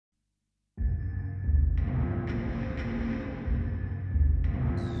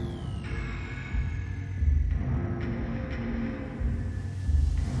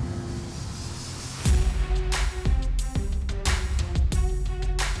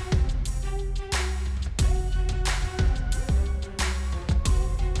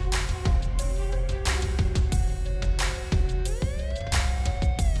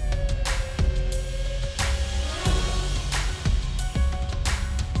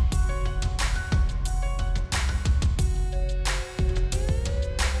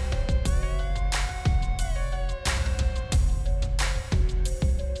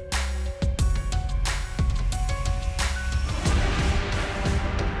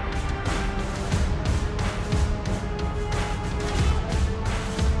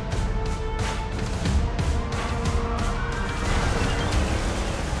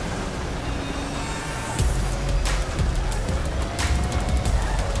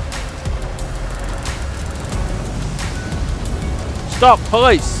Stop,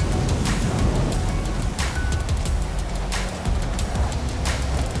 police!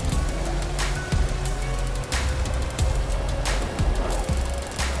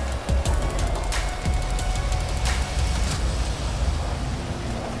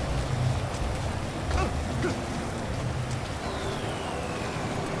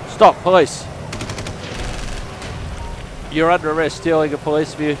 Stop, police! You're under arrest stealing a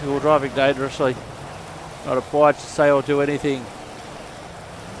police vehicle, driving dangerously. Not obliged to say or do anything.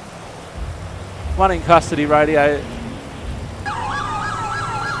 One in custody, radio.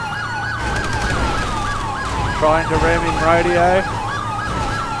 Trying to ram in radio.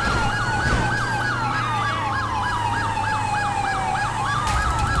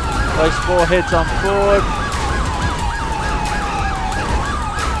 Police 4 heads on board.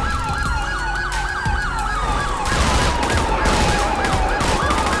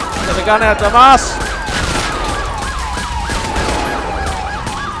 Get the gun out, Damas!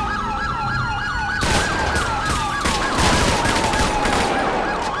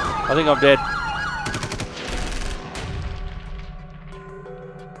 I think I'm dead.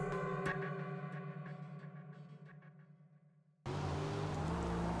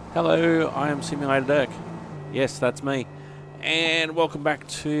 Hello, I am Simulator Dirk. Yes, that's me. And welcome back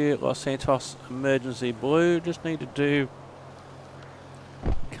to Los Santos Emergency Blue. Just need to do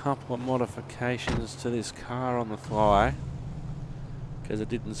a couple of modifications to this car on the fly, because it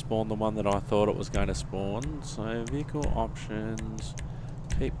didn't spawn the one that I thought it was going to spawn. So vehicle options,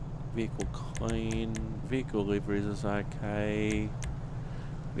 keep vehicle clean, vehicle liveries is okay,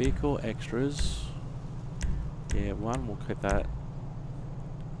 vehicle extras, yeah, one, we'll keep that.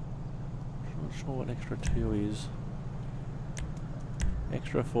 Not sure what extra 2 is.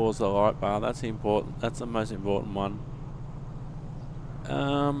 Extra 4 is the light bar, that's important, that's the most important one.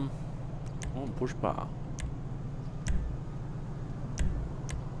 Push bar.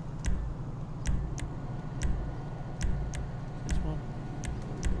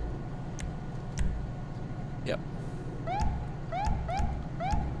 Yep.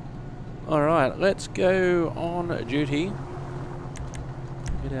 Alright, let's go on duty.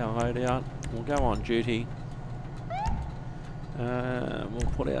 Get our load out. We'll go on duty.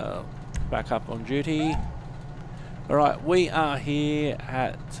 We'll put our backup on duty. Alright, we are here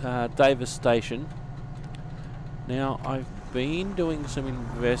at Davis Station. Now, I've been doing some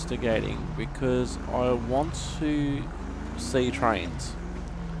investigating because I want to see trains.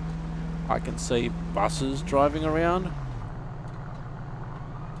 I can see buses driving around.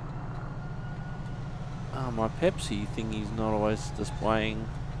 My Pepsi thingy's not always displaying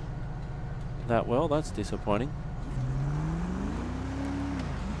that well. That's disappointing.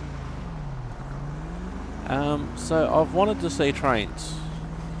 So I've wanted to see trains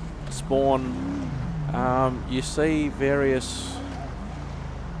spawn. You see various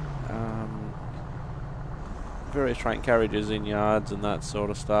train carriages in yards and that sort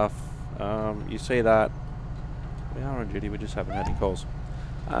of stuff. You see that. We are on duty, we just haven't had any calls.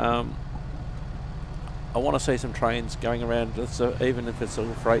 I want to see some trains going around, so even if it's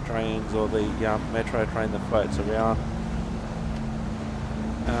little freight trains or the metro train that floats around.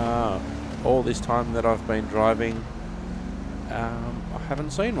 All this time that I've been driving, I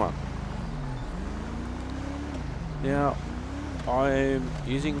haven't seen one. Now, I'm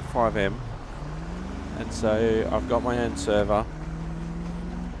using FiveM, and so I've got my own server.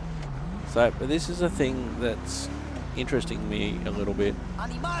 So, but this is a thing that's interesting me a little bit.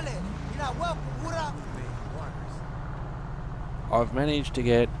 I've managed to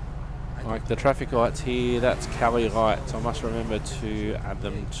get, like, the traffic lights here, that's Cali lights. I must remember to add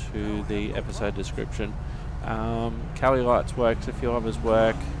them to the episode description. Cali lights works, a few others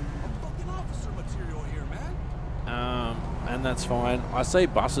work. And that's fine. I see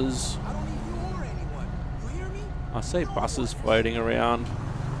buses. I see buses floating around.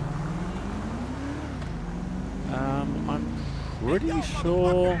 I'm pretty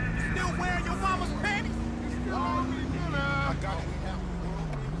sure.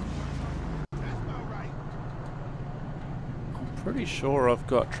 Pretty sure I've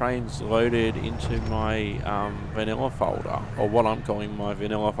got trains loaded into my vanilla folder, or what I'm calling my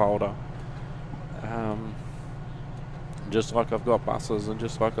vanilla folder. Just like I've got buses, and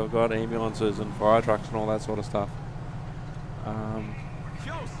just like I've got ambulances and fire trucks and all that sort of stuff.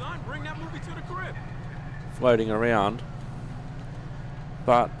 Yo, son, bring that movie to the crib. Floating around,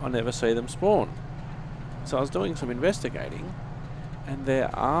 but I never see them spawn. So I was doing some investigating, and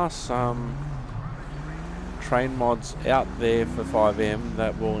there are some train mods out there for FiveM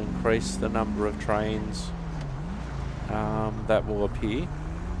that will increase the number of trains that will appear.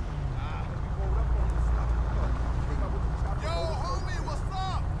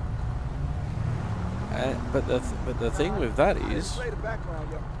 But the thing with that is, when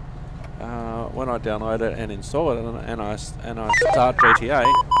I download it and install it, and I start GTA.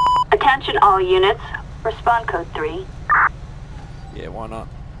 Attention all units. Respond code 3. Yeah, why not?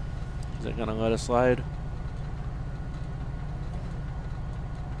 Is it going to let us load?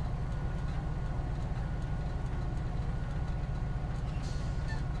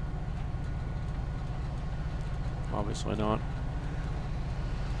 Obviously not.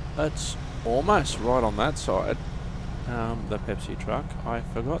 It's almost right on that side. The Pepsi truck. I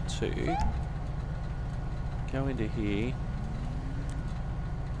forgot to go into here.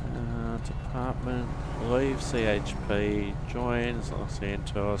 Department, leave CHP, joins Los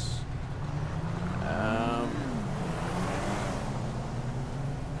Santos.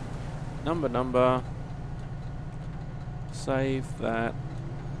 Number. Save that.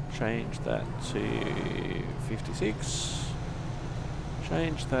 Change that to 56.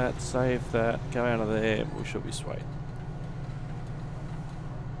 Change that, save that, go out of there, we should be sweet.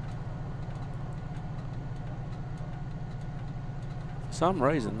 For some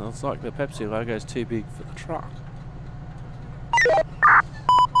reason, it's like the Pepsi logo is too big for the truck.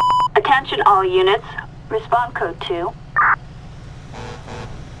 Attention all units. Respond code 2.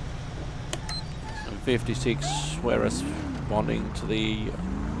 And 56, we're responding to the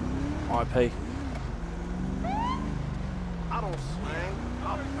IP. I don't swing.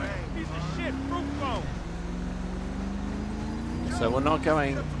 I'll bang. Piece of shit. Fruit phone. So we're not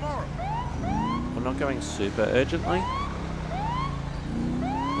going super urgently.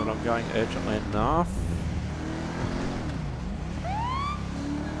 We're not going urgently enough.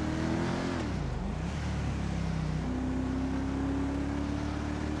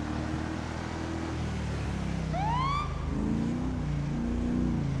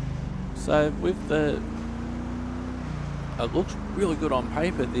 So with the, it looks really good on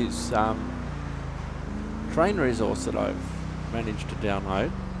paper, this train resource that I've managed to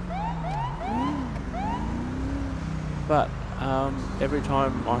download. But every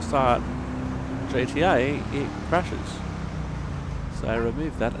time I start GTA, it crashes. So I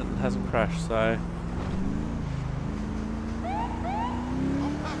remove that and it hasn't crashed, so...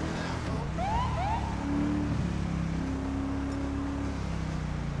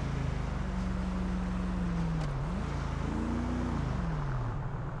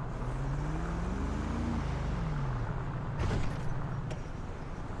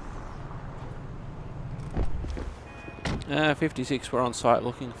 Uh, 56, we're on site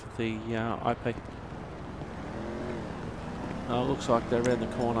looking for the IP. Looks like they're around the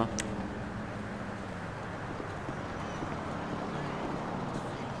corner.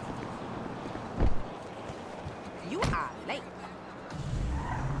 You are late.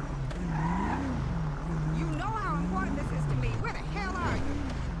 You know how important this is to me. Where the hell are you?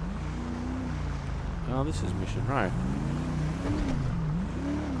 Oh, this is Mission Row.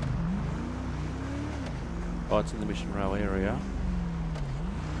 Oh, it's in the Mission Row area.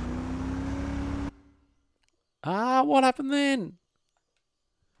 Ah, what happened then?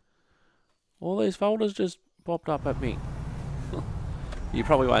 All these folders just popped up at me. You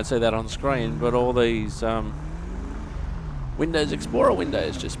probably won't see that on screen, but all these Windows Explorer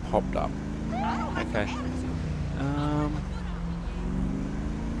windows just popped up. Okay.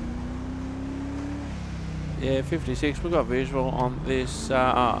 Yeah, 56, we've got visual on this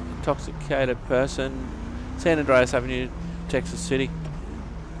intoxicated person. San Andreas Avenue, Texas City.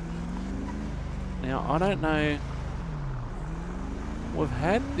 Now, I don't know. We've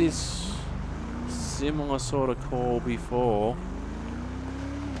had this similar sort of call before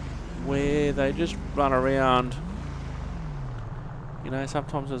where they just run around. You know,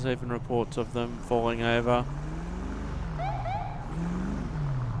 sometimes there's even reports of them falling over.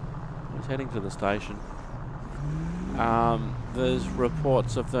 He's heading to the station. There's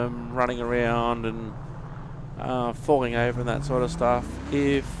reports of them running around and falling over and that sort of stuff.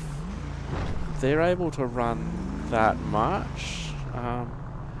 If they're able to run that much, I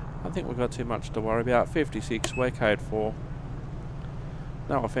think we've got too much to worry about. 56, we're code 4.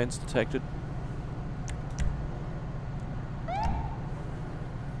 No offence detected.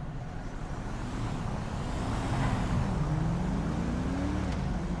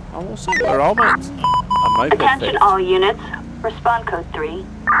 Oh, we'll see where old mate's a moped Attention theft. all units. Respond code 3. I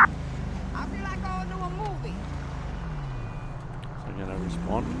feel like going to a movie. So I'm going to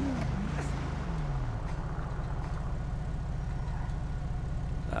respond.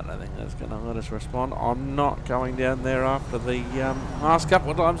 I don't think that's going to let us respond. I'm not going down there after the last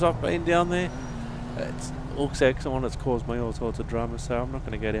couple of times I've been down there. It looks excellent. It's caused me all sorts of drama, so I'm not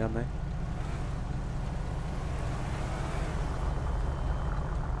going to go down there.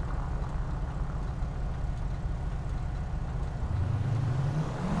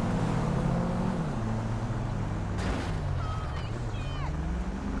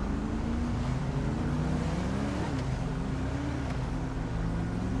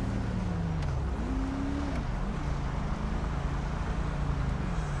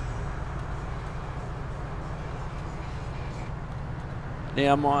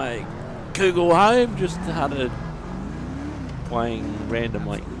 Now my Google Home just started playing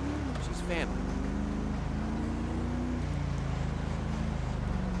randomly. She's family.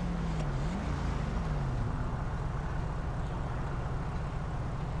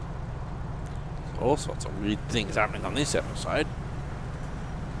 All sorts of weird things happening on this episode.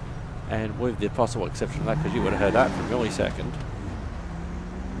 And with the possible exception of that, because you would have heard that for a millisecond.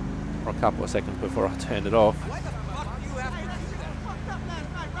 Or a couple of seconds before I turned it off. Why the fuck do you have to do that? Fucked up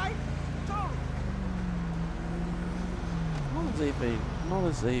last night, right? Totally.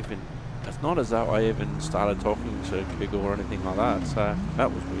 It's not as though I even started talking to Google or anything like that, so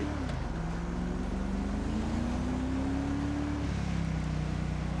that was weird.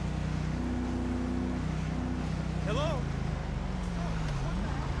 Hello?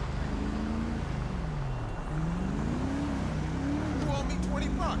 You owe me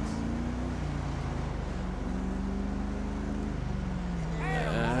 $20.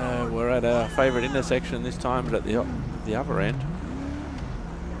 We're at our favourite intersection this time, but at the other end.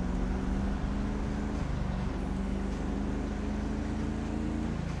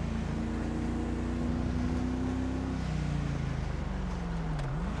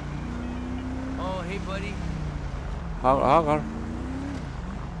 Oh, hey, buddy. Hold on.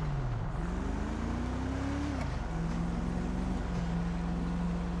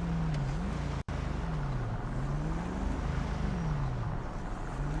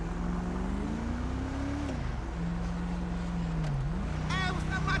 Hey,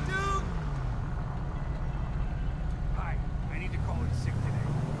 what's up, my dude? Hi, I need to call in sick today.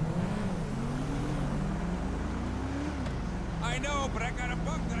 I know, but I got a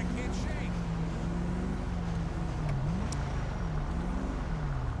bug that I can't shake.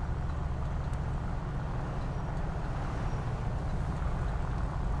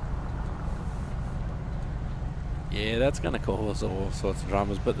 Yeah, that's going to cause all sorts of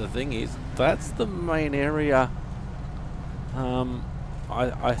dramas, but the thing is, that's the main area.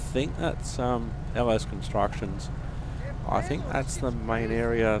 I think that's LS Constructions. I think that's the main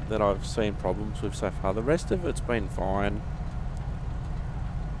area that I've seen problems with so far. The rest of it's been fine.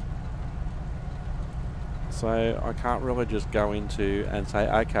 So I can't really just go into and say,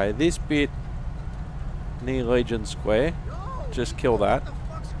 okay, this bit near Legion Square, just kill that.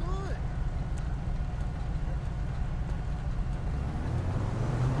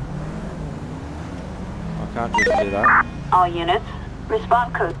 I can't just do that. All units,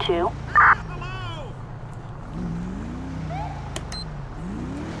 respond code 2. Hello?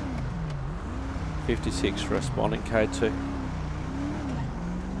 56 responding code 2.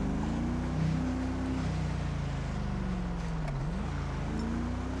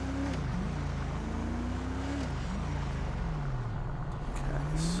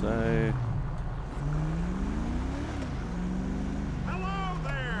 So Hello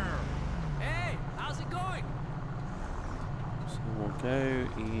there. Hey, how's it going? we'll go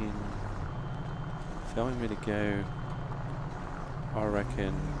in. Telling me to go. I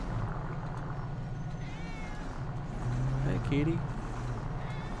reckon. Hey, kitty.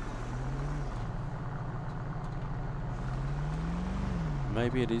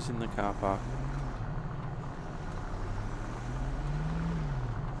 Maybe it is in the car park.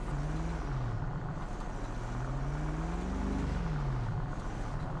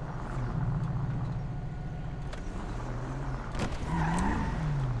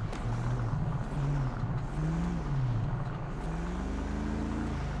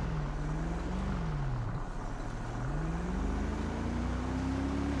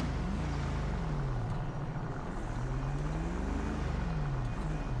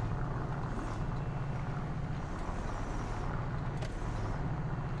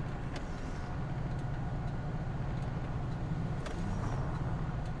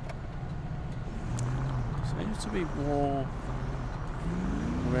 Seems to be more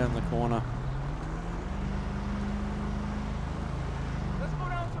around the corner. Let's go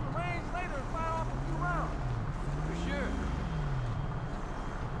down to the range later and fire off a few rounds. For sure.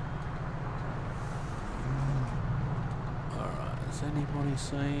 Alright, has anybody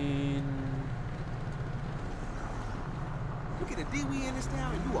seen... Look at the D we in this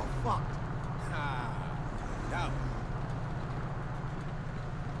town and you are fucked. No.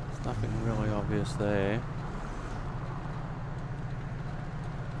 There's nothing really obvious there.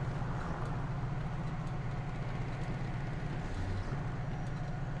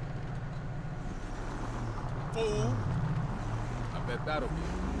 Fool. I bet that'll be it.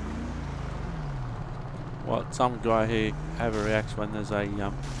 What, some guy who overreacts when there's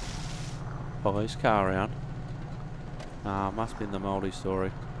a police car around? Must be in the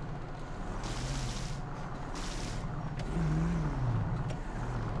multi-story.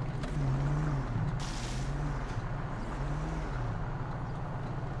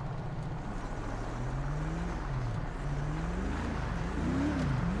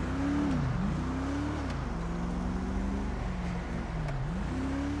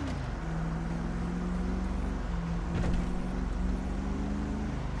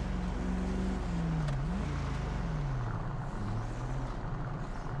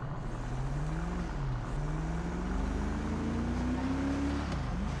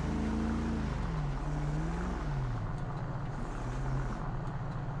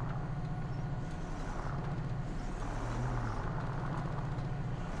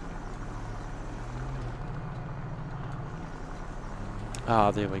 Ah,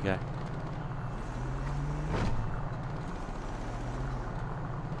 there we go.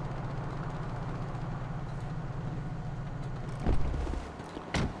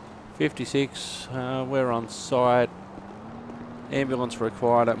 .56, we're on site. Ambulance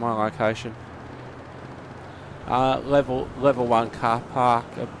required at my location. Level 1 car park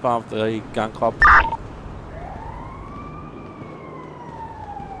above the gun club.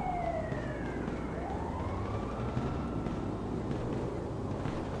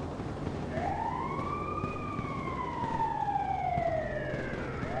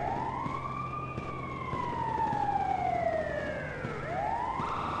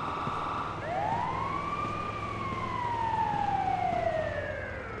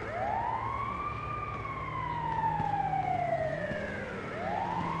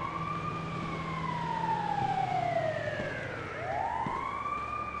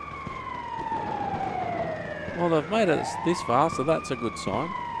 Well, they've made it this far, so that's a good sign.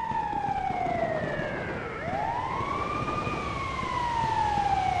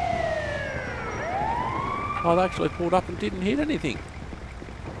 Oh, they actually pulled up and didn't hit anything.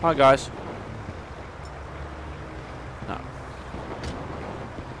 Hi, guys. No.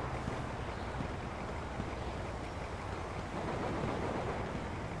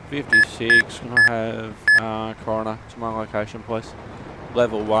 .56, can I have coroner to my location, please?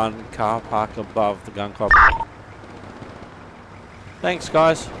 Level 1 car park above the gun club. Thanks,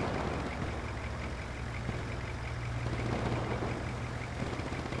 guys.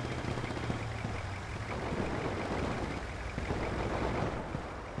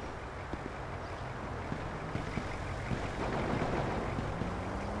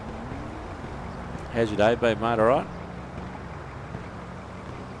 How's your day been, mate? All right?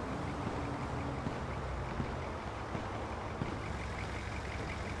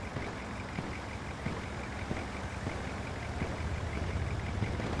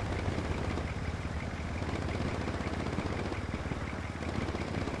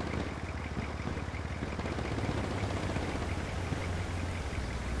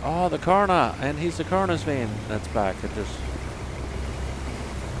 Oh, the coroner, and here's the coroner's van that's back. It just...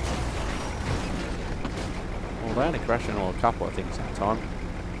 Well, they only crashed into a couple of things at a time.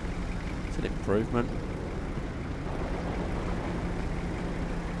 It's an improvement.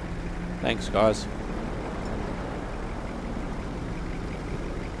 Thanks, guys.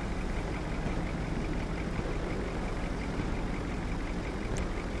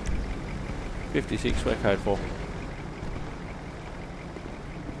 .56, we're code 4.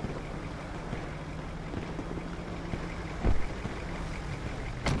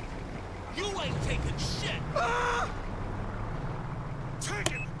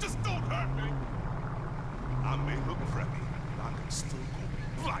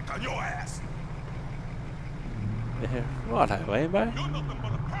 Righto, Lambo. You're nothing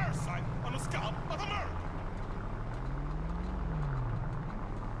but a parasite on the scalp of America.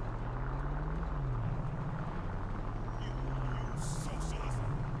 You socialist.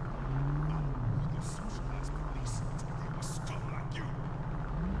 I don't really socialize police until they were scum like you.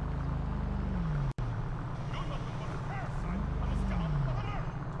 You're nothing but a parasite on the scalp of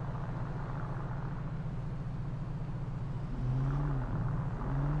America.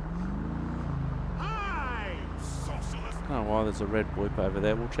 Hi, socialist. Oh, well, there's a red whoop over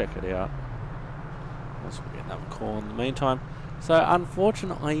there. We'll check it out. Let's get another call in the meantime. So,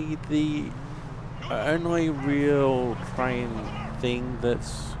 unfortunately, the only real train thing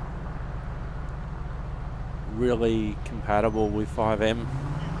that's really compatible with FiveM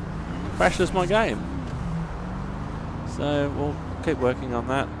crashes my game. So, we'll keep working on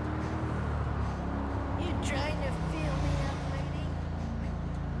that. You trying to feel me up, lady?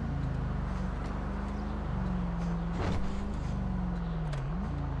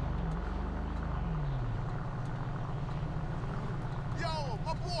 Yo,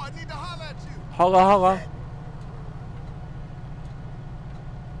 my boy, I need to holler at you. Holla, holla.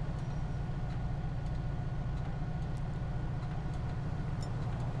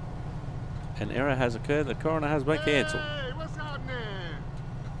 An error has occurred. The coroner has been cancelled. Hey, what's happening?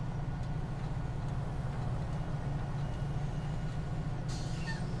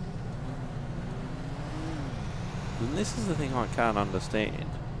 And this is the thing I can't understand.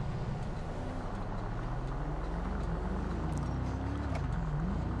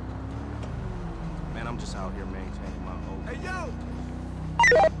 Man, I'm just out here maintaining my own. Hey, yo!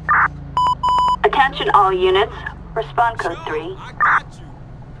 Attention all units. Respond code 3. I got you.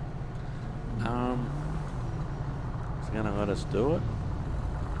 Is he gonna let us do it?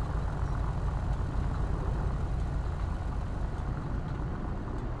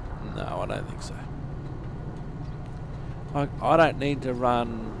 No, I don't think so. I don't need to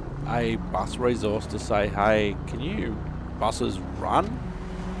run a bus resource to say, hey, can you buses run?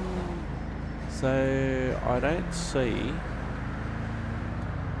 So I don't see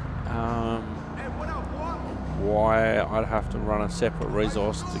why I'd have to run a separate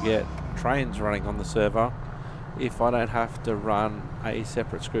resource to get trains running on the server if I don't have to run a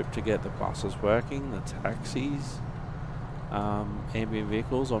separate script to get the buses working, the taxis, ambient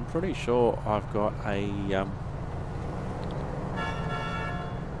vehicles. I'm pretty sure I've got a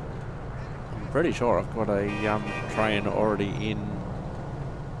train already in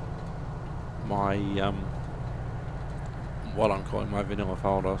my what I'm calling my vanilla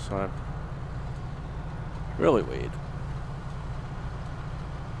folder, so really weird.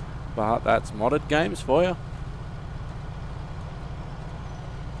 But that's modded games for you.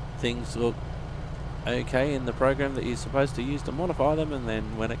 Things look okay in the program that you're supposed to use to modify them, and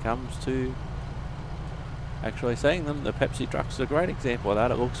then when it comes to actually seeing them, the Pepsi truck's a great example of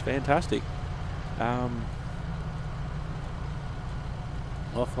that. It looks fantastic.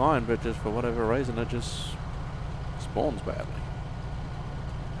 Offline, but just for whatever reason it just spawns badly.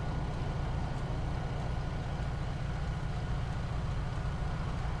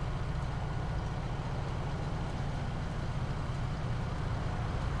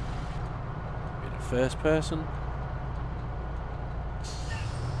 Bit of first person.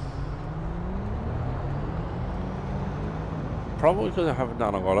 Probably because I haven't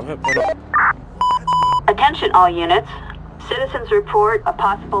done a lot of it, but Attention all units. Citizens report a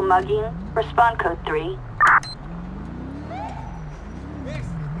possible mugging. Respond code 3.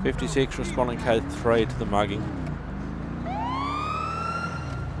 56 responding code 3 to the mugging.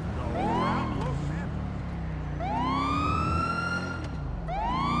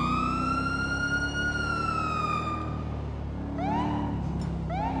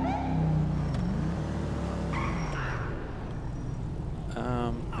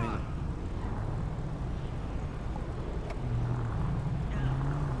 Hang on.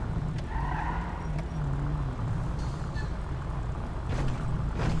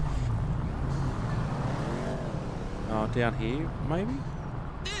 Down here, maybe?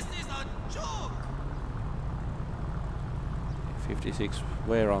 This is a joke! 56,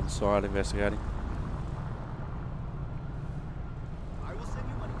 we're on site investigating. I will send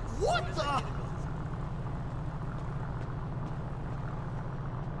you money. What the?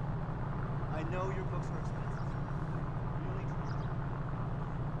 I know your books are expensive. Really?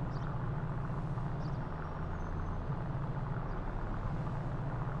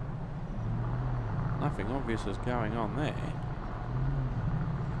 Nothing obvious is going on there.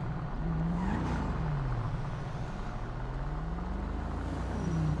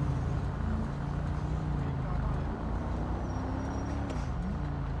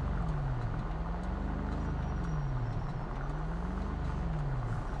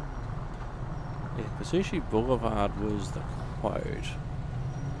 Yeah, Pasushi Boulevard was the quote.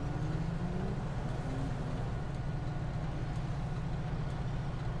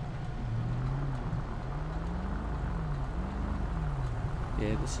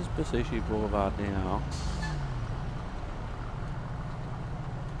 Yeah, this is Pasushi Boulevard now.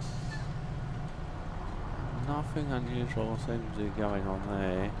 Nothing unusual seems to be going on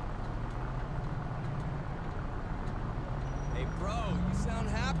there. Hey bro, you sound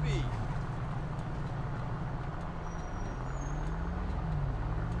happy.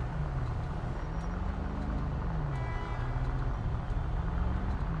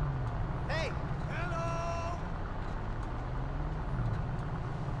 Hey! Hello!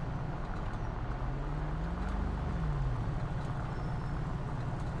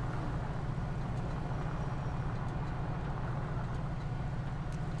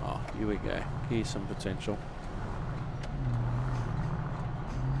 Oh, here we go. Here's some potential.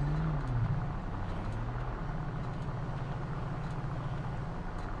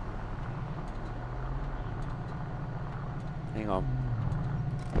 Hang on.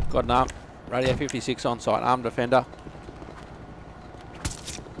 Got an arm. Radio 56 on site. Armed defender.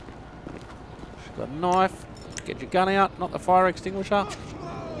 She's got a knife. Get your gun out, not the fire extinguisher.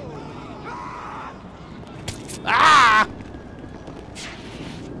 Ah!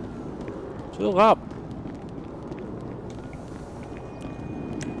 Chill up.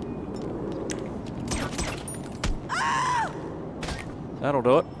 That'll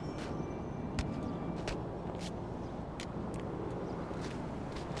do it.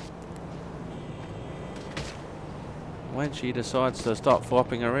 When she decides to stop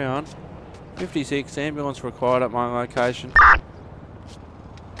flopping around. 56, ambulance required at my location.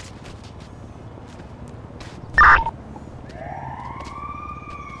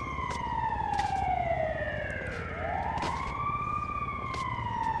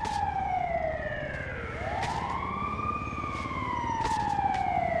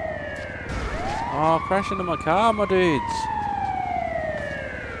 Oh, crash into my car, my dudes.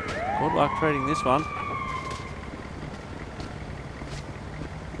 Good luck treating this one.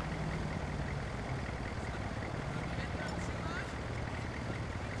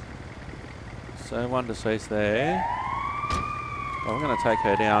 So one deceased there. Oh, we're going to take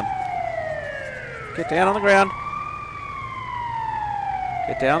her down. Get down on the ground.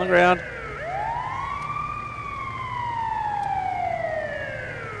 Get down on the ground.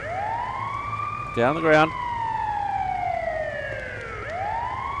 Down on the ground.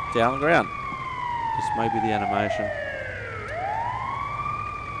 Down on the ground. This may be the animation.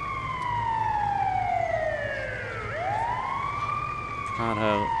 Can't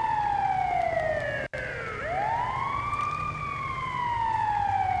hurt.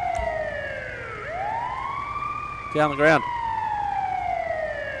 Down on the ground.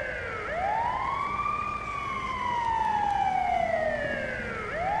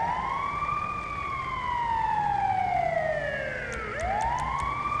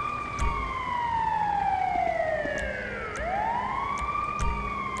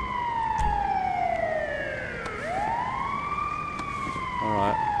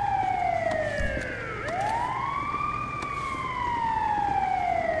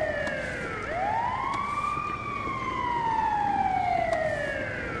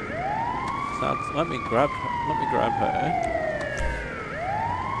 Let me grab her.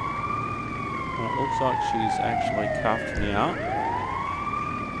 Well, it looks like she's actually cuffed now.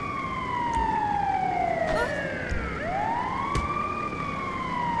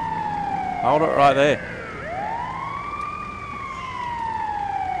 Hold it right there.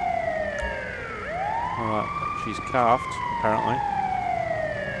 Alright, she's cuffed, apparently.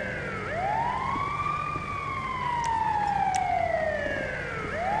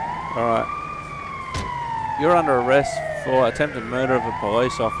 Alright. You're under arrest for attempted murder of a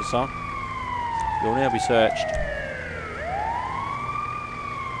police officer. You'll now be searched.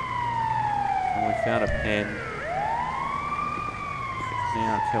 And we found a pen.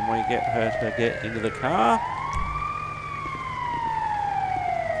 Now, can we get her to get into the car?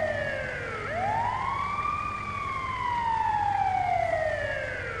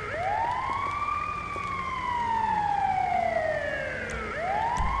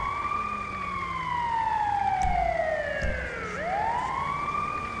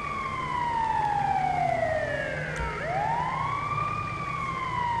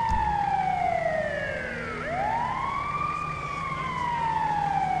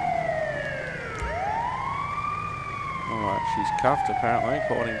 She's cuffed apparently,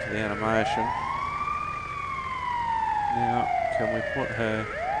 according to the animation. Now, can we put her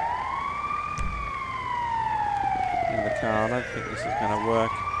in the car? I don't think this is going to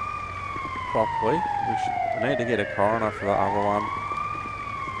work properly. We need to get a coroner for the other one.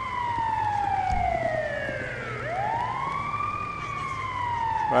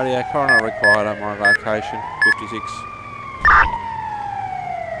 Radio coroner required at my location, 56.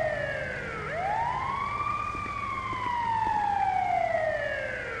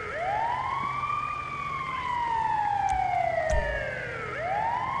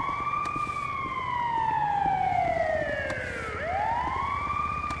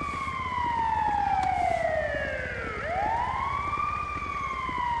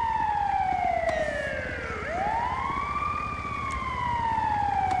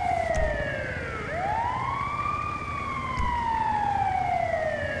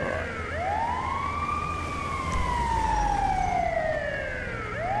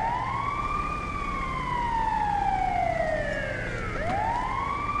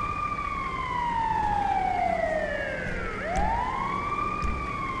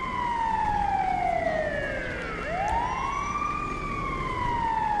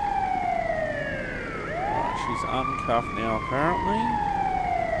 She's uncuffed now, apparently.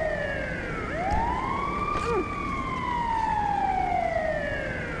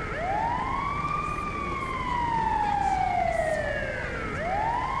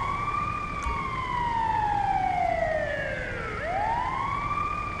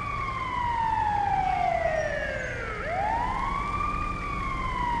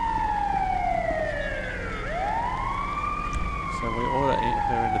 So we order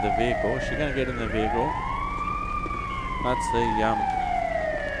her into the vehicle. Is she going to get in the vehicle? That's the I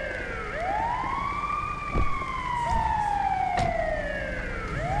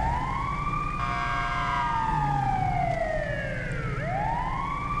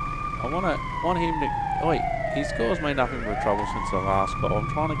want him to. Wait, he's caused me nothing but trouble since the last call. I'm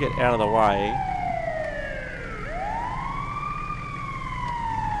trying to get out of the way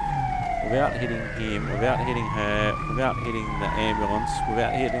without hitting him, without hitting her, without hitting the ambulance,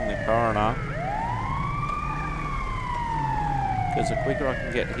 without hitting the coroner. Because the quicker I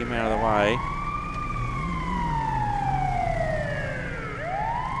can get him out of the way.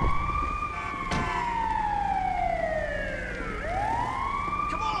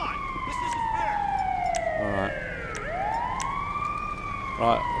 Come on! This isn't fair! Alright.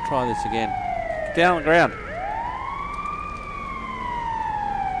 Right, we'll try this again. Get down on the ground.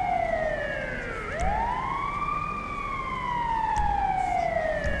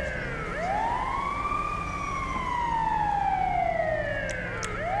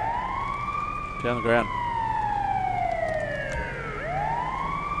 Down the ground.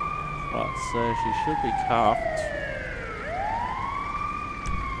 Right, so she should be cuffed.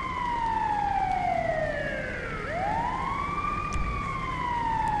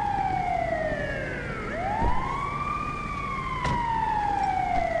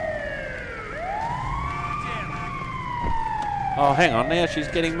 Oh, hang on, now she's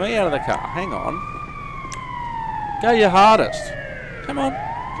getting me out of the car. Hang on. Go your hardest. Come on,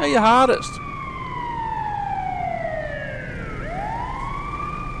 go your hardest.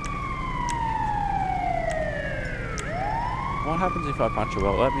 What happens if I punch her?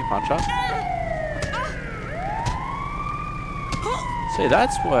 Well, let me punch her. See,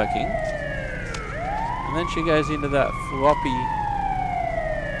 that's working. And then she goes into that floppy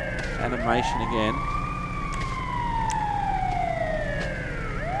animation again.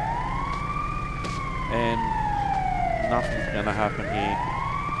 And nothing's going to happen here.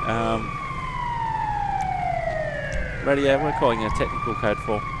 Radio, we're calling a technical code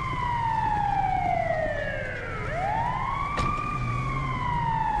 4.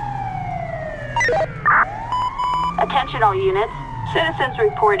 Attention all units. Citizens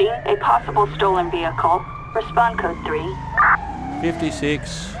reporting a possible stolen vehicle. Respond code 3.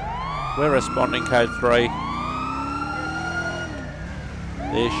 56. We're responding code 3.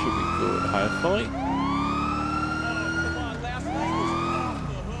 This should be good, hopefully.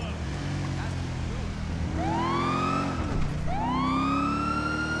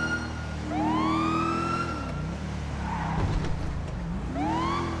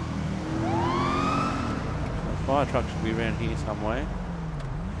 Fire truck should be around here somewhere.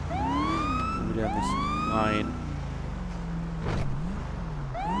 We'll be down this lane.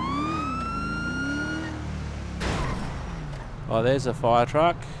 Oh, there's a fire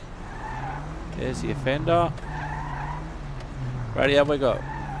truck. There's the offender. Radio, we got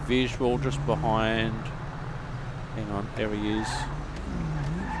visual just behind. Hang on, there he is.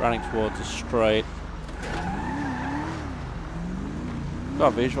 He's running towards the street.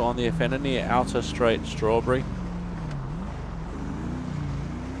 Got visual on the offender near Outer Street, Strawberry.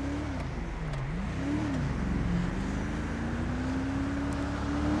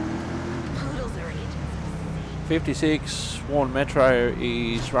 Poodles are agents. 56, Warren Metro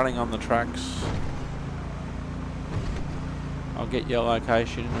is running on the tracks. I'll get your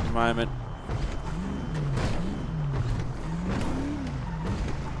location in a moment.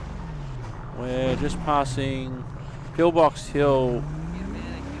 We're just passing Pillbox Hill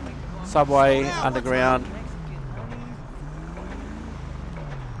Subway Underground.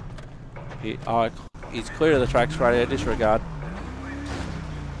 He's clear of the tracks, radio, disregard.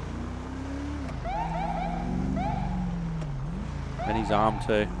 And he's armed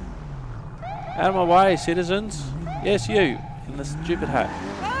too. Out of my way, citizens. Yes, you, in the stupid hat.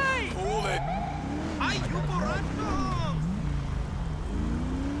 Hey! Hold it!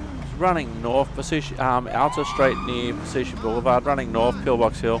 He's running north, Outer Street near Pacific Boulevard, running north,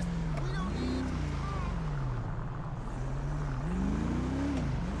 Pillbox Hill.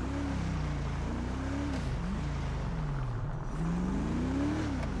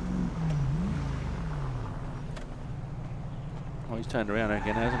 Oh, he's turned around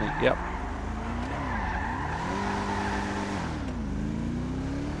again, hasn't he? Yep.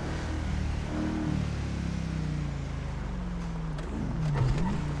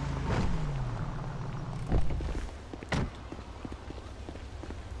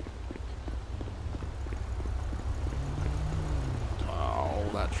 Oh,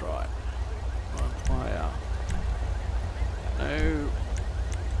 that's right. One player. No.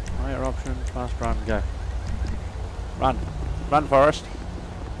 Player option, fast run, go. Run. Run, Forrest.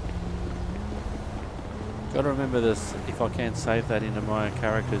 Got to remember this, if I can save that into my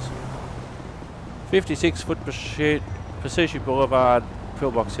characters. 56 foot pursuit, Pacific Boulevard,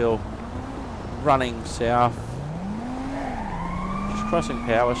 Pillbox Hill, running south. Just crossing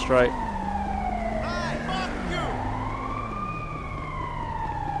Power Street. Hey, fuck you!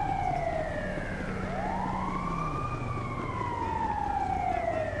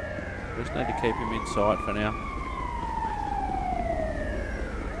 Just need to keep him in sight for now.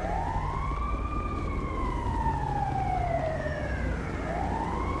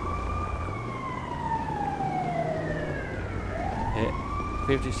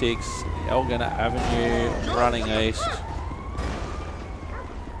 56 Elgin Avenue, running east.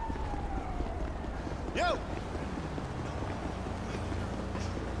 Yo!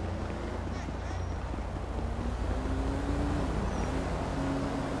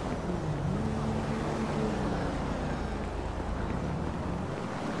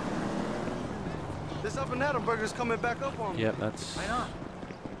 This up and Adamberger's coming back up on me. Yep, that's. Right on.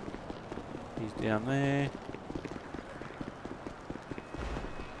 He's down there.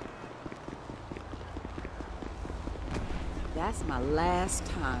 That's my last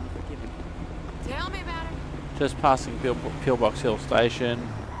time forgiving him. Tell me about it. Just passing Pillbox Hill Station.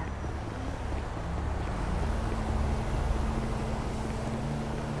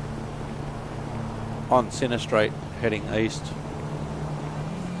 On Center Street, heading east.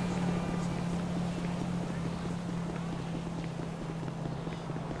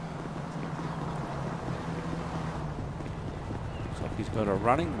 Looks like he's got a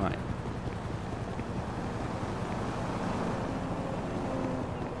running mate.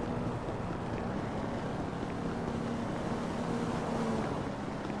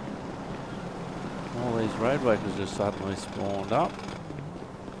 All these road workers just suddenly spawned up.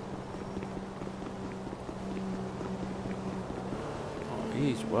 Oh,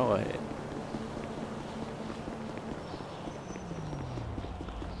 he's well ahead.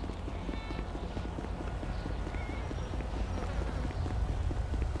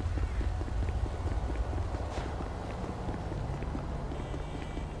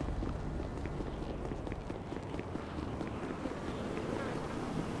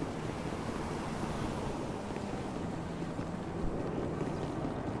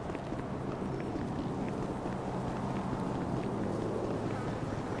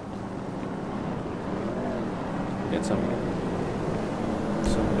 Get some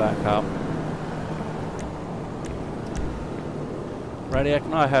backup. Radio,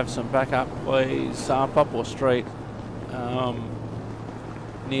 can I have some backup, please? Poplar Street,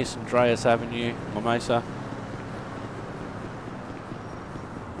 near St. Andreas Avenue, La Mesa.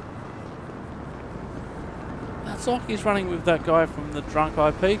 That's like he's running with that guy from the drunk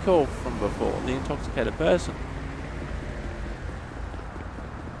IP call from before, the intoxicated person.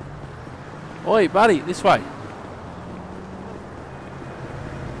 Oi, buddy, this way.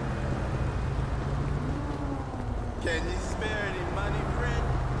 Can you spare any money, friend?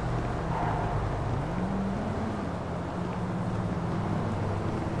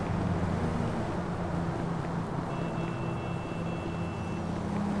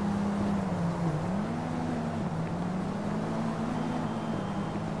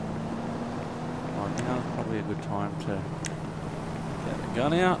 Right, now's probably a good time to get the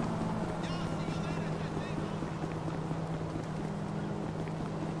gun out.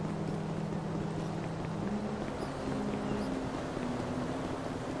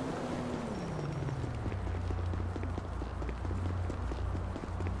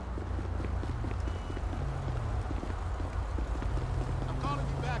 I'm calling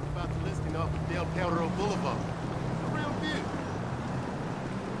you back about the listing off of Del Perro Boulevard. A real view.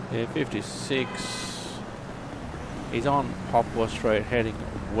 Yeah, 56. He's on Poplar Street heading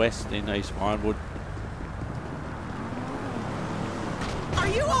west in East Vinewood. Are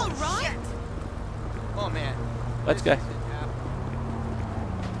you all right? Oh man. Let's go.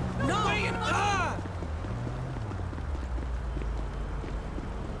 No!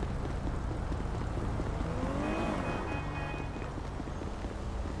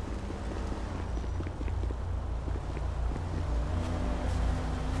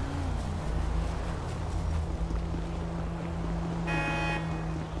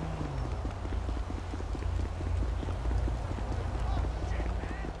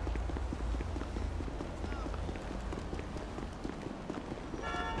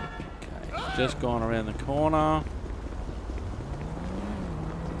 Just gone around the corner.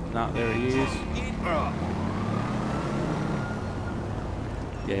 No, there he is.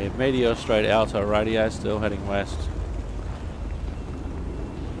 Yeah, Meteor Street Alto Radio, still heading west.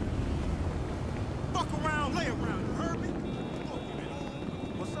 Fuck around, lay around, you heard me?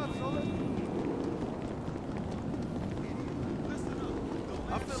 What's up,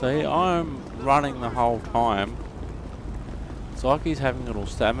 Sola? See, I'm running the whole time. It's like he's having little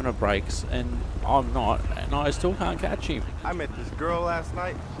stamina breaks, and I'm not, and I still can't catch him. I met this girl last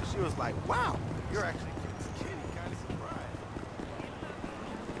night. She was like, wow, you're actually skinny, kind of surprised.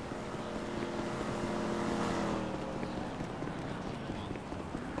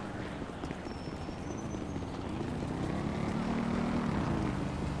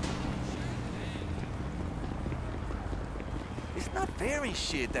 It's not fair and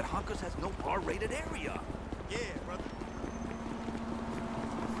shit that Honkers has no R-rated area. Yeah, brother.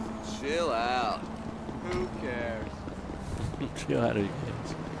 Chill out. Who cares? Chill out, who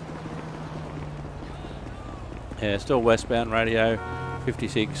cares? Yeah, still westbound radio,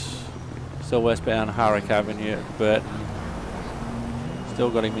 56. Still westbound Harrick Avenue at Burton.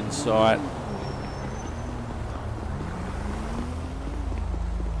 Still got him in sight.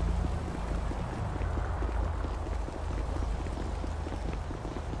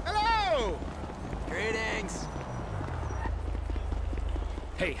 Hello! Greetings.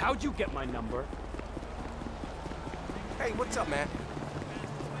 Hey, how'd you get my number? Hey, what's up, man?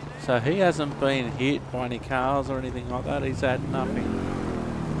 So he hasn't been hit by any cars or anything like that. He's had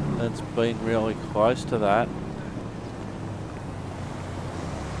nothing that's been really close to that.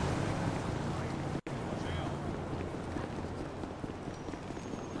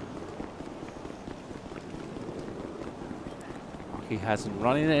 He hasn't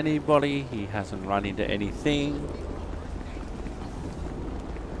run into anybody. He hasn't run into anything.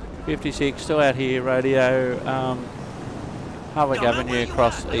 56 still out here, radio. Harwick Avenue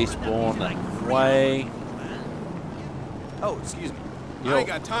across Eastbourne Way. Oh, excuse me. Yo. I ain't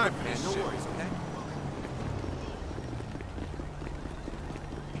got time for this. No worries, okay?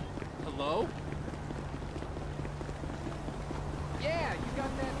 Hello? Yeah, you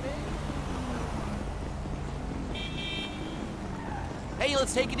got that thing? Hey,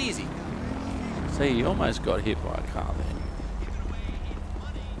 let's take it easy. See, you almost got hit by a car then.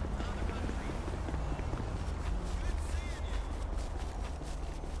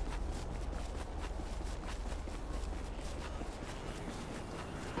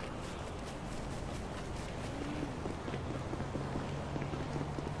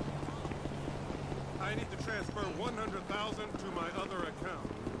 I need to transfer 100,000 to my other account.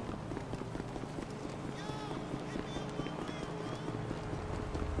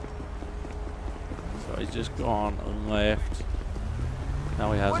 So he's just gone and left.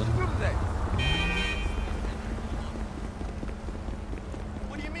 No, he hasn't. What'd you do today?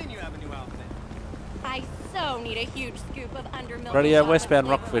 What do you mean you have a new outfit? I so need a huge scoop of undermilk. Radio westbound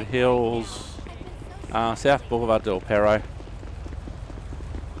Rockford Hills, South Boulevard Del Perro.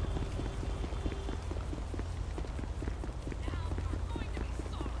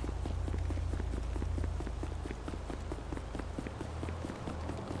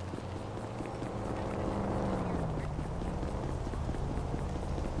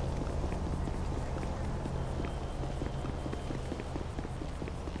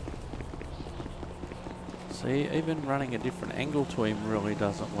 See, even running a different angle to him really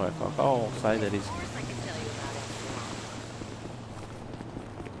doesn't work. Like, I'll say that he's...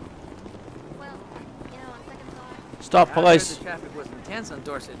 Stop, police! The traffic was intense on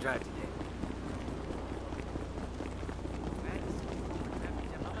Dorset Drive today.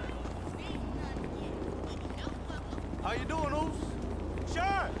 How you doing, Oos?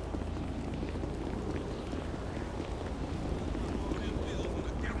 Sure.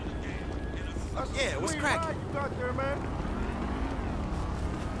 Yeah, what's cracking? You got there, man?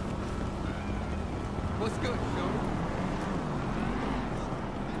 What's good, Joe?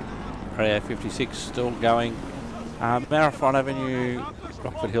 Radio 56 still going. Marathon Avenue,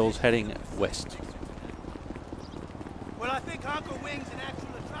 Rockford Hills heading west. Well, I think Uncle Wings an actual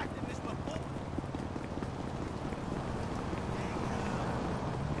attractiveness before.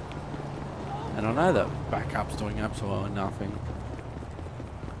 And I know that backup's doing absolutely nothing.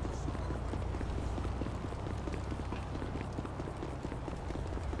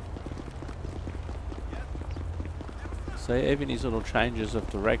 See, even his little changes of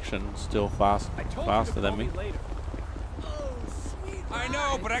direction still faster than me. I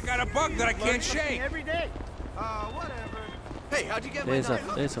know, but I got a bug that I can't shake. Every day. Whatever. Hey, how'd you get There's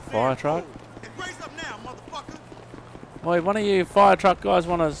a fire truck. Hey, brace up now, motherfucker. Wait, one of you fire truck guys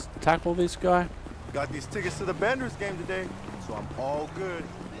want to tackle this guy? Got these tickets to the Benders game today, so I'm all good.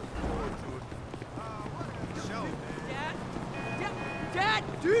 Dad,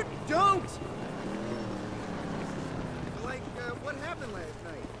 dude, don't! Like, what happened last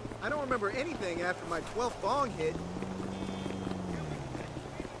night? I don't remember anything after my 12th bong hit.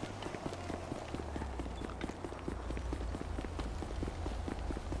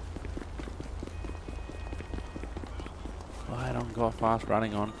 I don't got fast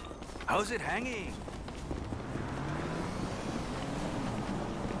running on. How's it hanging?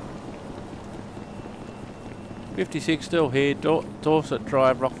 .56 still here, Dorset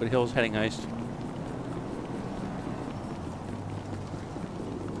Drive, Rockford Hills heading east.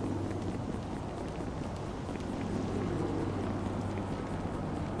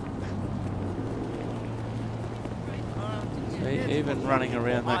 See, even running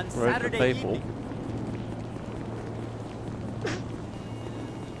around that group of people.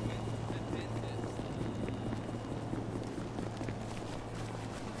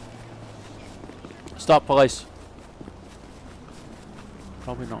 Stop, police.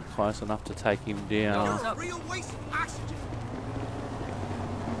 Probably not close enough to take him down. It's a real waste of oxygen.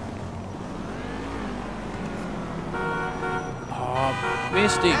 Oh,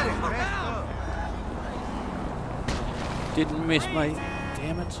 missed him. Didn't miss me.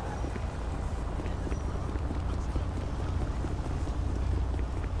 Damn it.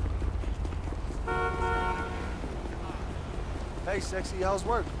 Hey, sexy, how's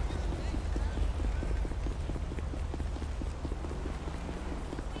work?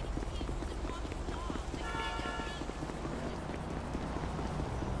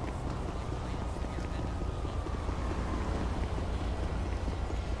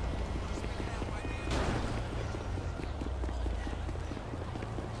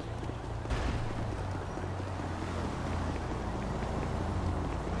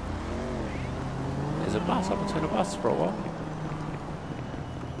 There's a bus. I haven't seen a bus for a while.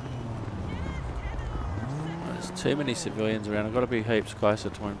 There's too many civilians around. I've got to be heaps closer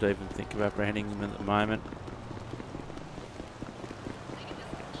to him to even think of apprehending them at the moment.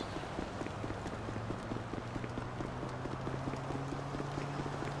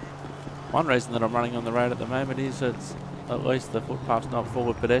 One reason that I'm running on the road at the moment is it's at least the footpath's not full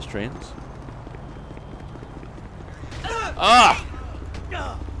of pedestrians. Ah!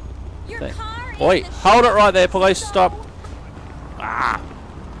 Oi, hold it right there, police, stop. Ah!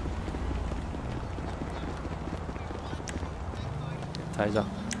 Taser.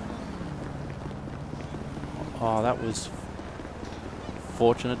 Oh, that was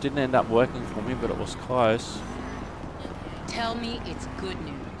fortunate. Didn't end up working for me, but it was close. Tell me it's good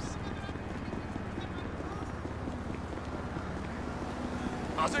news.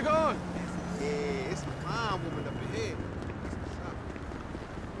 How's it going? Yeah, it's a fine woman up ahead.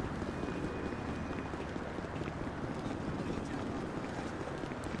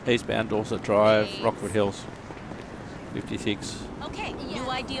 Eastbound Dorset Drive, Rockwood Hills, 56. Okay, new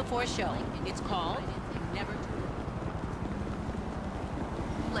idea for a show. It's called Never to.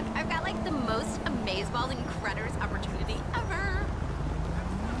 Look, I've got like the most amazeballs and critters opportunity ever.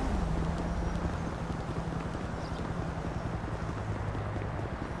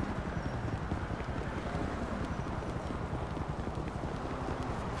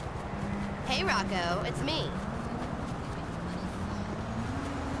 Hey Rocco, it's me.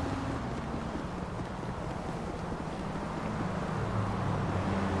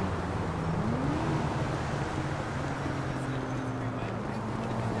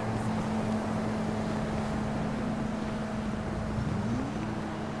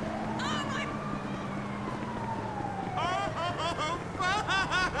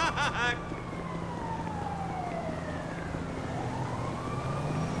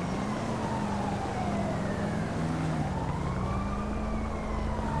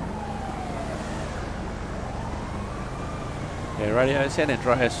 Yeah, radio San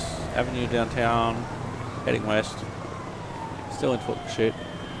Andreas Avenue downtown, heading west. Still in foot pursuit.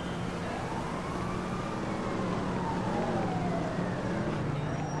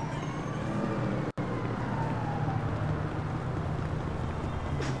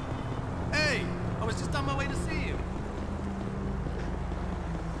 Hey, I was just on my way to see you.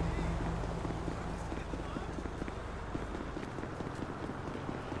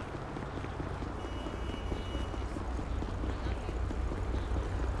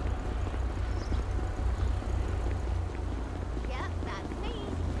 Yep, that's me.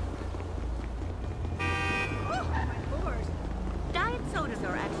 Oh, my lord. Diet sodas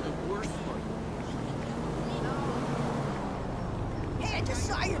are actually worse for you. Hey, I just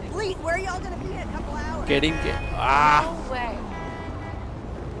saw you bleed. Where are y'all gonna be in a couple hours? Get him, get. Ah! No way.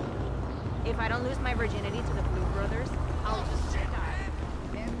 If I don't lose my virginity to the Blue Brothers, I'll just die.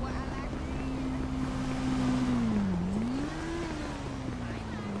 That's what I like.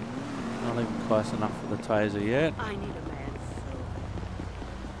 Not even close enough for the taser yet. I need a man.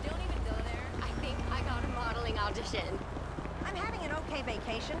 Don't even go there. I think I got a modeling audition. I'm having an okay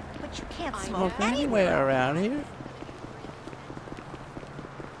vacation, but you can't I smoke Smoke anywhere around here.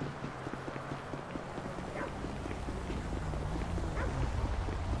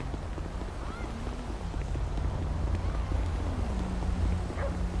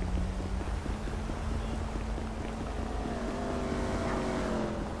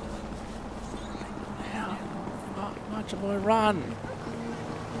 How much of a run?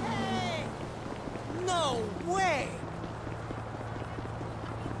 No way!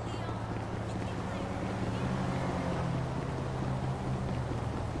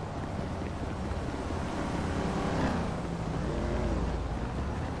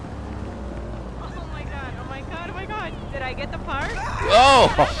 Oh my god, oh my god, oh my god. Did I get the part? Oh!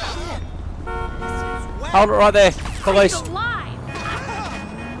 Hold it right there, police.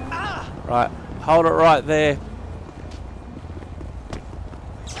 Right, hold it right there.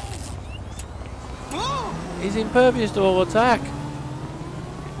 He's impervious to all attack.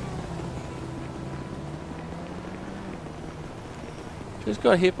 Just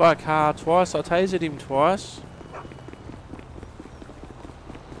got hit by a car twice. I tasered him twice.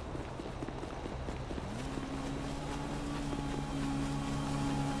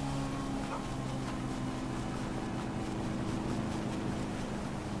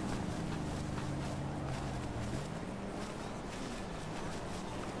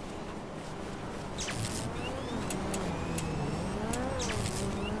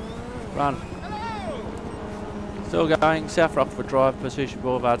 Run. Still going. South Rockford Drive, Pursuit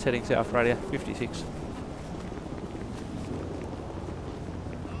Boulevard, heading south, radio 56.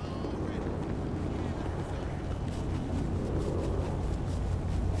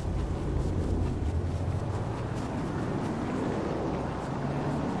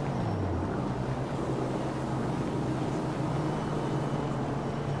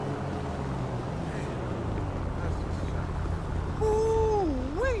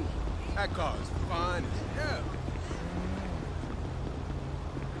 Ooh-wee. That car is fine as hell.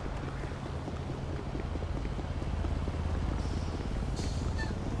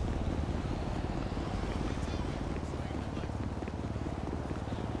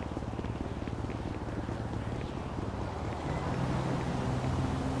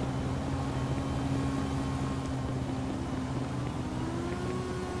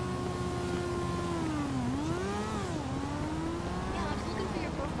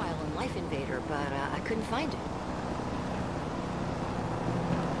 But I couldn't find it.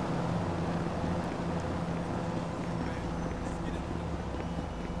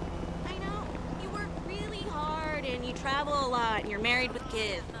 I know. You work really hard and you travel a lot and you're married with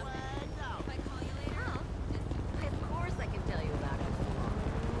kids. If I call you later, of course I can tell you about it.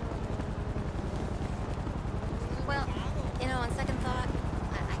 Well, you know, on second thought,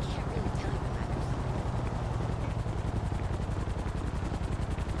 I can't really tell you about it.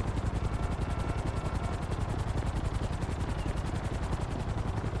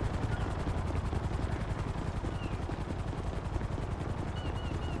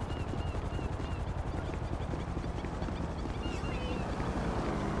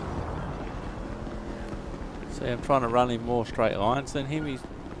 See, I'm trying to run in more straight lines than him. He's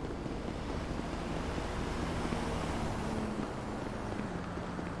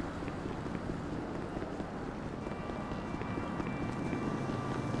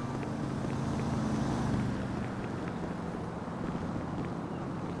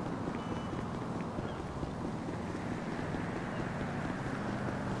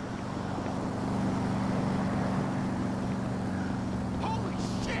Holy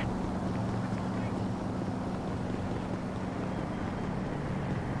shit!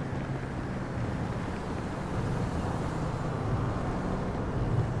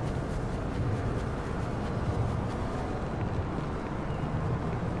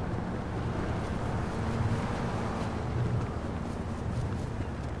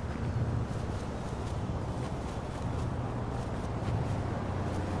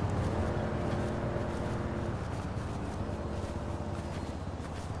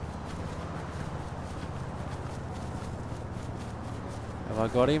 Have I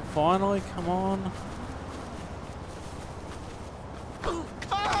got him finally? Come on.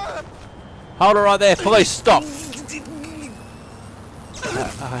 Hold it right there, police, stop.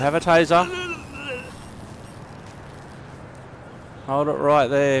 I have a taser. Hold it right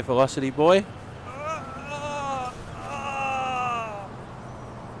there, velocity boy.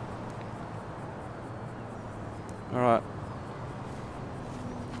 Alright.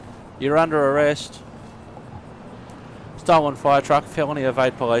 You're under arrest. Stolen fire truck, felony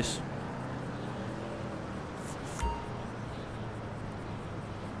evade police.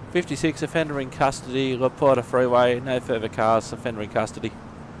 56, offender in custody, La Porta Freeway, no further cars, offender in custody.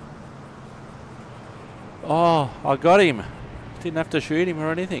 Oh, I got him. Didn't have to shoot him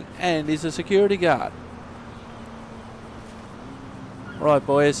or anything. And he's a security guard. Right,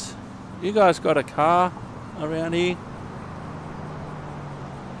 boys. You guys got a car around here?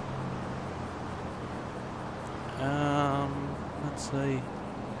 Let's see.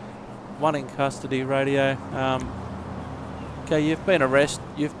 One in custody, radio. Okay, you've been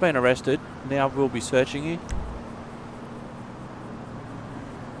arrested. Now we'll be searching you.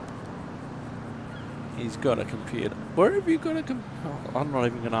 He's got a computer. Where have you got a computer? Oh, I'm not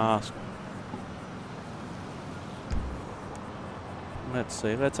even going to ask. Let's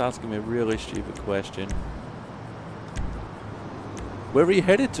see. Let's ask him a really stupid question. Where are you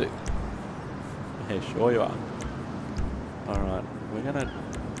headed to? Yeah, sure you are. Alright, we're gonna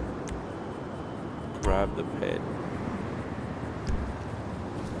grab the pet.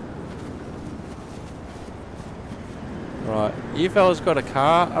 Right, you fellas got a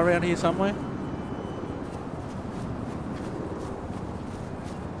car around here somewhere?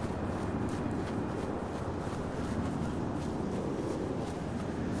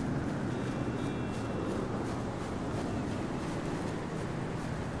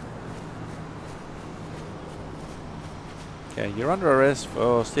 Okay, you're under arrest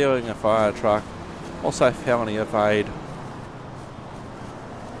for stealing a fire truck, also felony evade.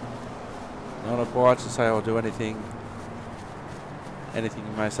 Not obliged to say or do anything. Anything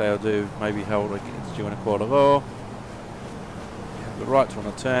you may say or do may be held against you in a court of law. You have the right to an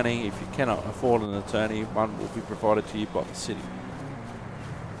attorney. If you cannot afford an attorney, one will be provided to you by the city.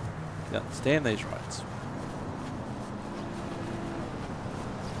 You understand these rights?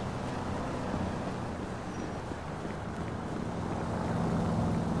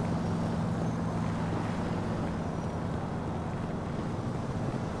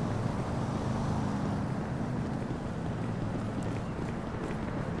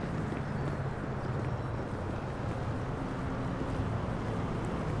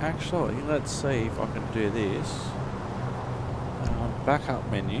 Actually, let's see if I can do this. Backup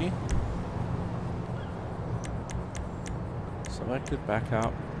menu. Selected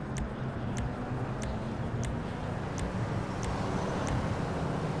backup.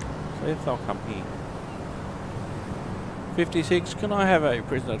 See if they'll come here. 56, can I have a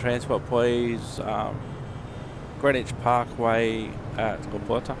prisoner transport please? Greenwich Parkway at La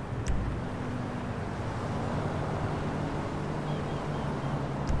Plata.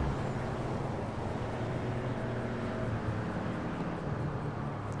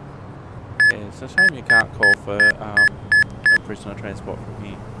 It's a shame you can't call for a prisoner transport from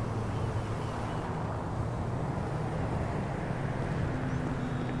here.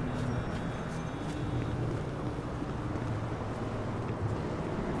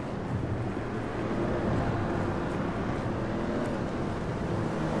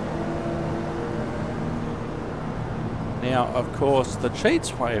 Now, of course, the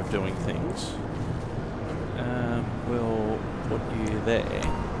cheats way of doing things will put you there.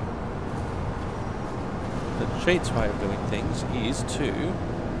 The cheats way of doing things is to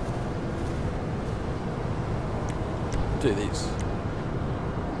do this.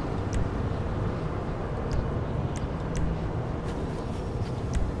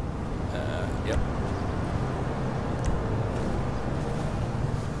 Yep.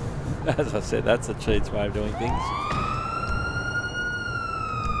 As I said, that's the cheats way of doing things.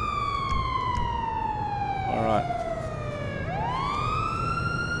 Alright.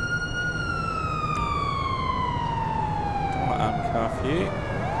 Cuff you.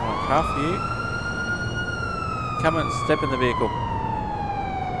 I'll cuff you. Come and step in the vehicle.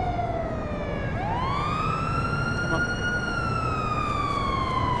 Come on.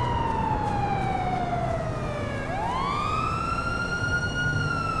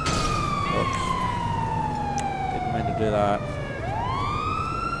 Oops. Didn't mean to do that.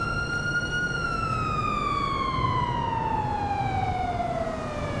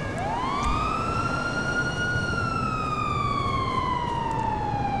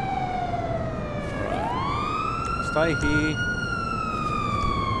 Stay here.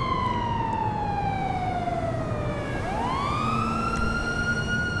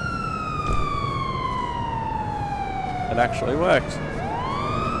 It actually worked.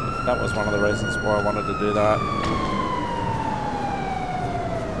 That was one of the reasons why I wanted to do that.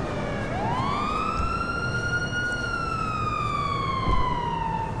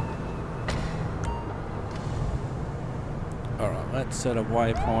 Alright, let's set a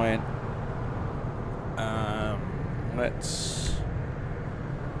waypoint. Let's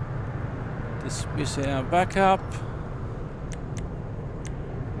dismiss our backup.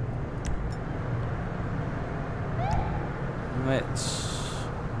 Let's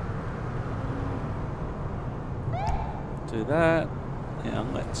do that. Now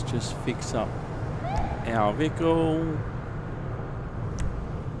let's just fix up our vehicle.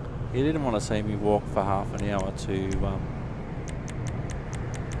 He didn't want to see me walk for half an hour to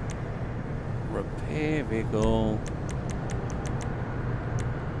repair vehicle.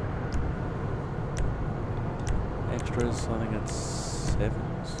 Extras, I think it's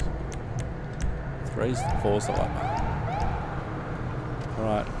 7s. 3s and 4s are like that.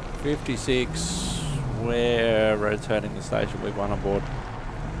 Alright, 56. We're rotating the station with one on board.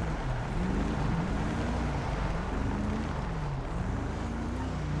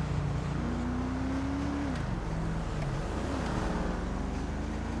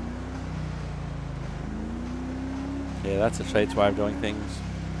 Yeah, that's a cheats way of doing things.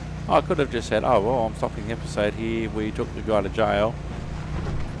 I could have just said, oh, well, I'm stopping the episode here. We took the guy to jail.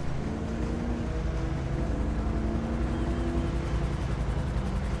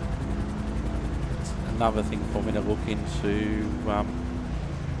 It's another thing for me to look into.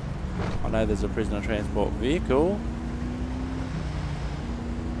 I know there's a prisoner transport vehicle.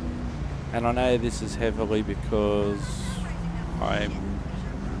 And I know this is heavily because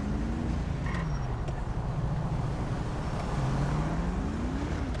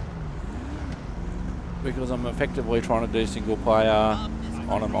I'm effectively trying to do single player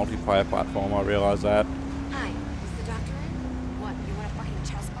on a multiplayer platform. I realise that. Hi, is the doctor in? What, you want to fucking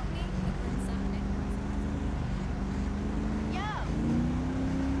chest bump me? Yeah.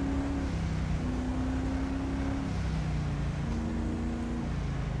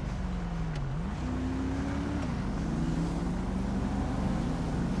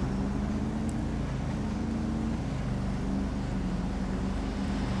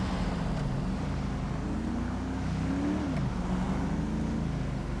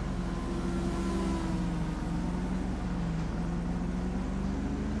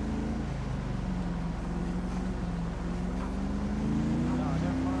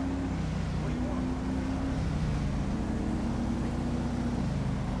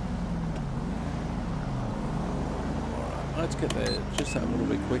 Let's get there just that little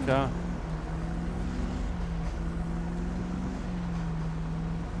bit quicker.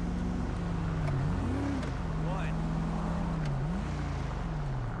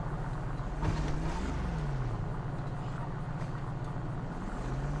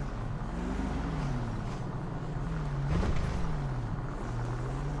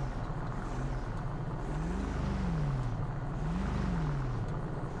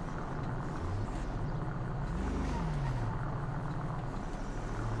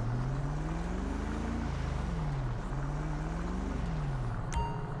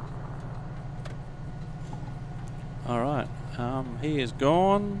 Alright, he is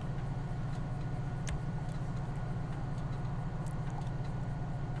gone.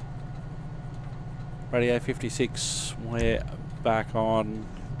 Radio 56, we're back on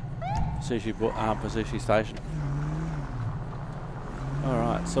Pasushi Station.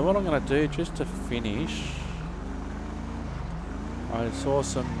 Alright, so what I'm going to do, just to finish, I saw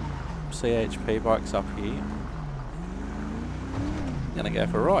some CHP bikes up here. I'm going to go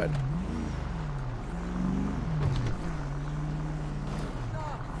for a ride.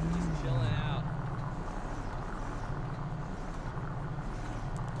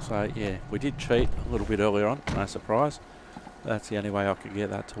 So yeah, we did cheat a little bit earlier on, no surprise. That's the only way I could get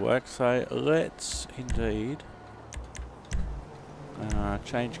that to work. So let's indeed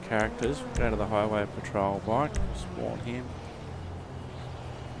change characters. Go to the highway patrol bike, spawn him.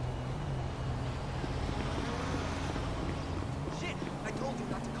 Shit! I told you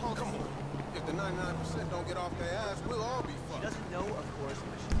not to call. Come on. If the 99% don't get off their ass, we'll all be fucked. She doesn't know, of course,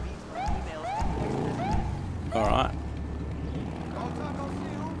 but she reads my emails. Alright.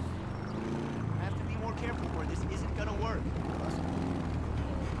 Careful, or this isn't gonna work.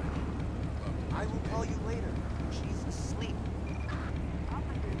 I will call you later. She's asleep.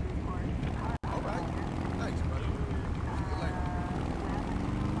 All right. Thanks, buddy. See you later.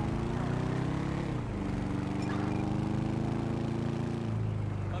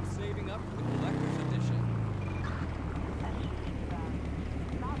 I'm saving up for the collector's edition.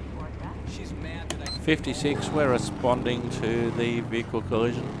 She's mad that I... 56, we're responding to the vehicle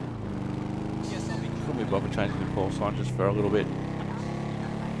collision. Couldn't be bothered changing the call sign just for a little bit.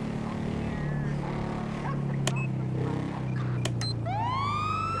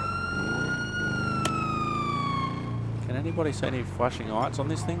 Can anybody see any flashing lights on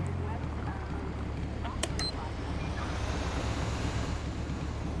this thing?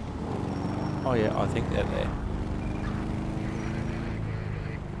 Oh yeah, I think they're there.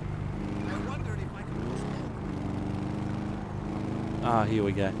 I wondered if I could postpone. Ah, here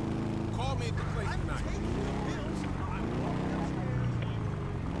we go. Call me at the place tonight.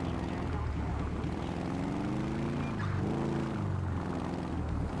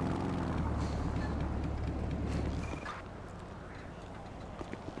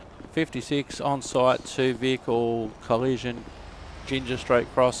 .56 on site, 2 vehicle collision, Ginger Straight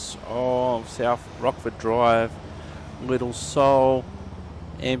Cross of South Rockford Drive, Little Seoul,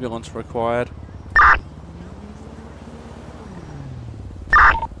 ambulance required.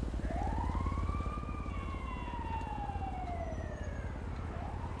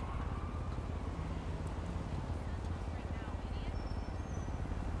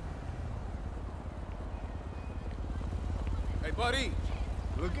 Hey, buddy.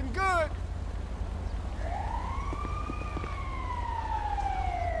 Looking good.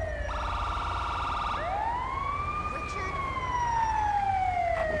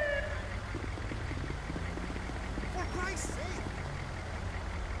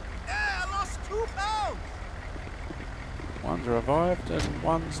 One's revived and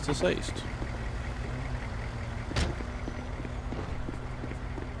one's deceased.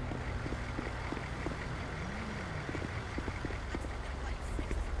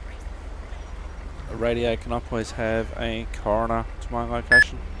 Radio, can I please have a coroner to my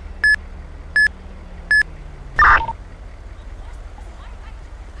location?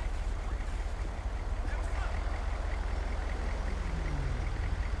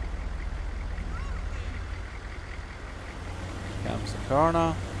 Comes the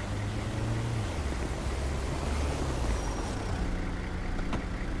coroner.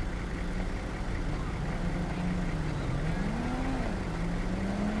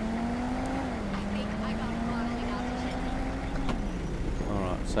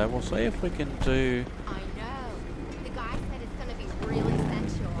 So we'll see if we can do. I know. The guy said it's gonna be really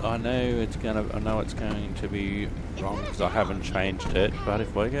sensual. I know it's going to be wrong because I haven't changed it. But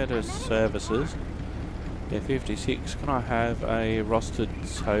if we go to services, yeah, 56. Can I have a rostered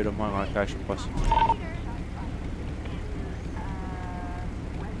tow to my location, please?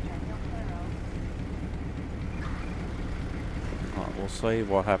 Right, we'll see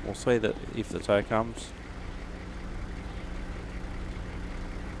what happens. We'll see that if the tow comes.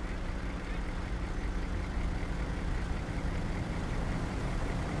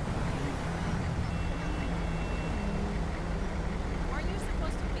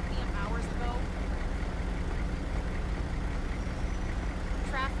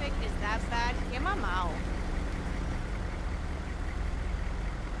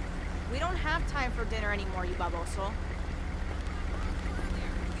 We don't have time for dinner anymore, you baboso.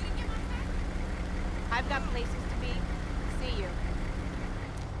 I've got places to be. See you.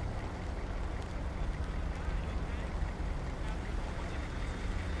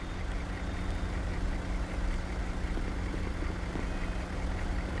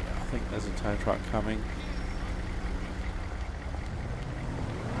 I think there's a tow truck coming.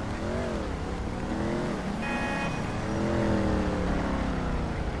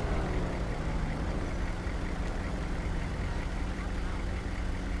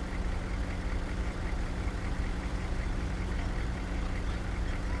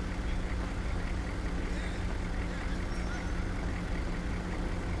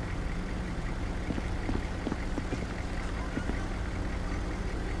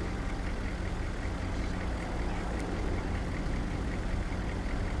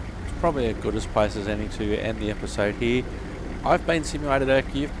 Probably as good as place as any to end the episode here. I've been Simulator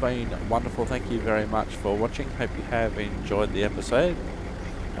Dirk, you've been wonderful, thank you very much for watching, hope you have enjoyed the episode.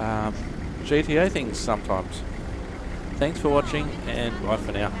 GTO things sometimes. Thanks for watching and bye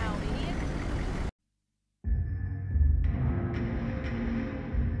for now.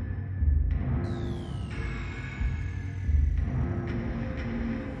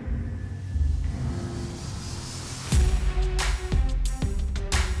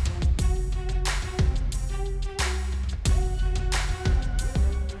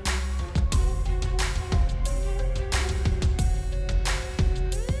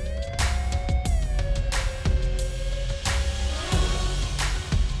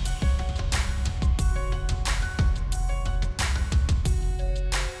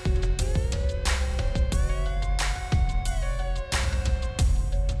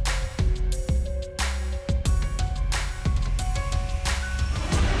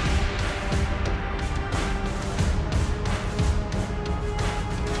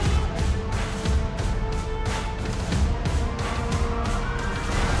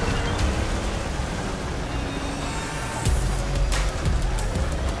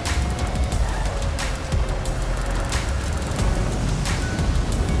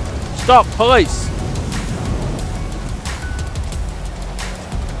 Stop, police!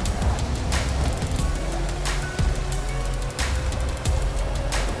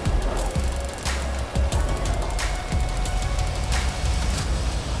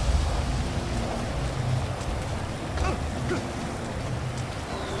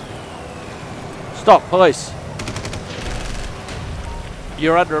 Stop, police!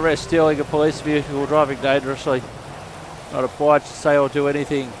 You're under arrest, stealing a police vehicle, driving dangerously. Not obliged to say or do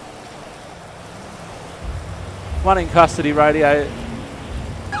anything. One in custody, radio.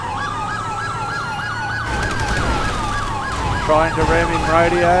 Trying to ram in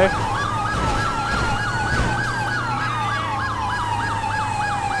radio.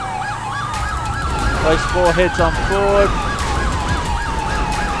 Police 4 heads on board.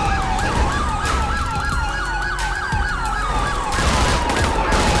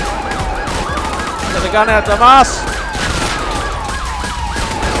 Get the gun out to us.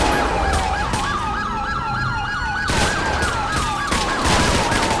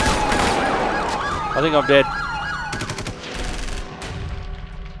 I think I'm dead.